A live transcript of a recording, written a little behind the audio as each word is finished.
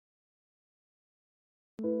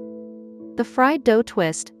The fried dough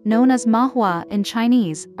twist, known as mahua in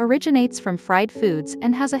Chinese, originates from fried foods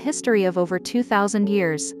and has a history of over 2,000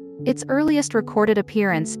 years. Its earliest recorded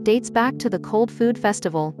appearance dates back to the Cold Food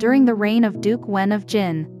Festival during the reign of Duke Wen of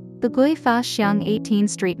Jin. The Guifa Xiang 18th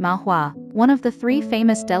Street mahua, one of the three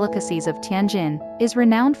famous delicacies of Tianjin, is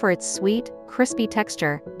renowned for its sweet, crispy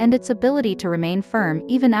texture and its ability to remain firm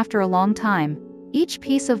even after a long time. Each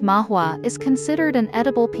piece of mahua is considered an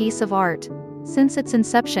edible piece of art. Since its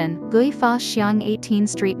inception, Guifa Xiang 18th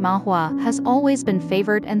Street mahua has always been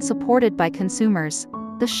favored and supported by consumers.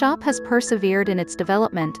 The shop has persevered in its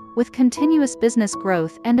development, with continuous business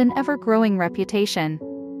growth and an ever-growing reputation.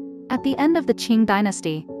 At the end of the Qing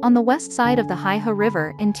dynasty, on the west side of the Haihe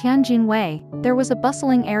River in Tianjin Way, there was a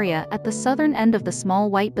bustling area at the southern end of the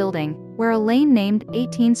small white building, where a lane named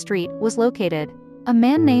 18th Street was located. A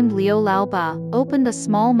man named Liu Laoba opened a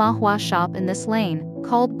small mahua shop in this lane,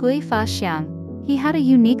 called Guifa Xiang. He had a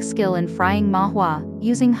unique skill in frying mahua,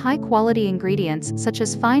 using high-quality ingredients such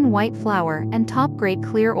as fine white flour and top-grade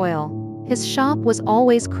clear oil. His shop was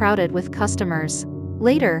always crowded with customers.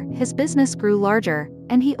 Later, his business grew larger,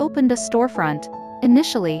 and he opened a storefront.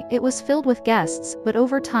 Initially, it was filled with guests, but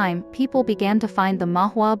over time, people began to find the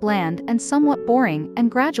mahua bland and somewhat boring,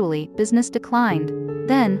 and gradually, business declined.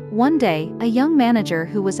 Then, one day, a young manager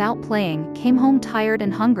who was out playing came home tired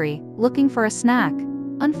and hungry, looking for a snack.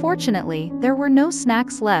 Unfortunately, there were no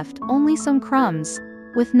snacks left, only some crumbs.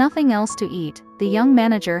 With nothing else to eat, the young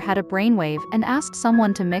manager had a brainwave and asked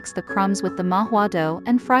someone to mix the crumbs with the mahua dough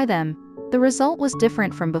and fry them. The result was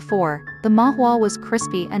different from before. The mahua was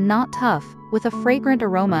crispy and not tough, with a fragrant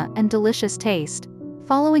aroma and delicious taste.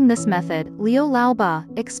 Following this method, Liu Laoba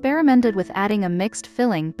experimented with adding a mixed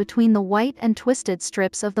filling between the white and twisted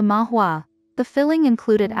strips of the mahua. The filling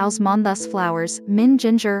included osmanthus flowers, mint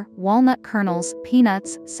ginger, walnut kernels,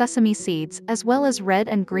 peanuts, sesame seeds, as well as red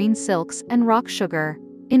and green silks and rock sugar.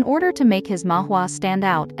 In order to make his mahua stand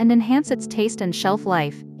out and enhance its taste and shelf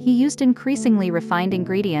life, he used increasingly refined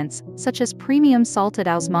ingredients, such as premium salted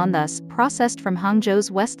osmanthus processed from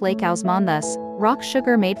Hangzhou's West Lake osmanthus, rock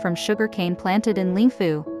sugar made from sugarcane planted in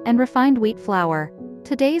Lingfu, and refined wheat flour.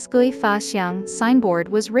 Today's Guifa Xiang signboard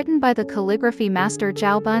was written by the calligraphy master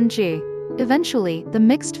Zhao Banji. Eventually, the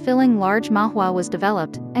mixed filling large mahua was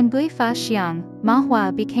developed, and Guifa Xiang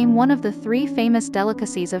mahua became one of the three famous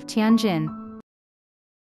delicacies of Tianjin.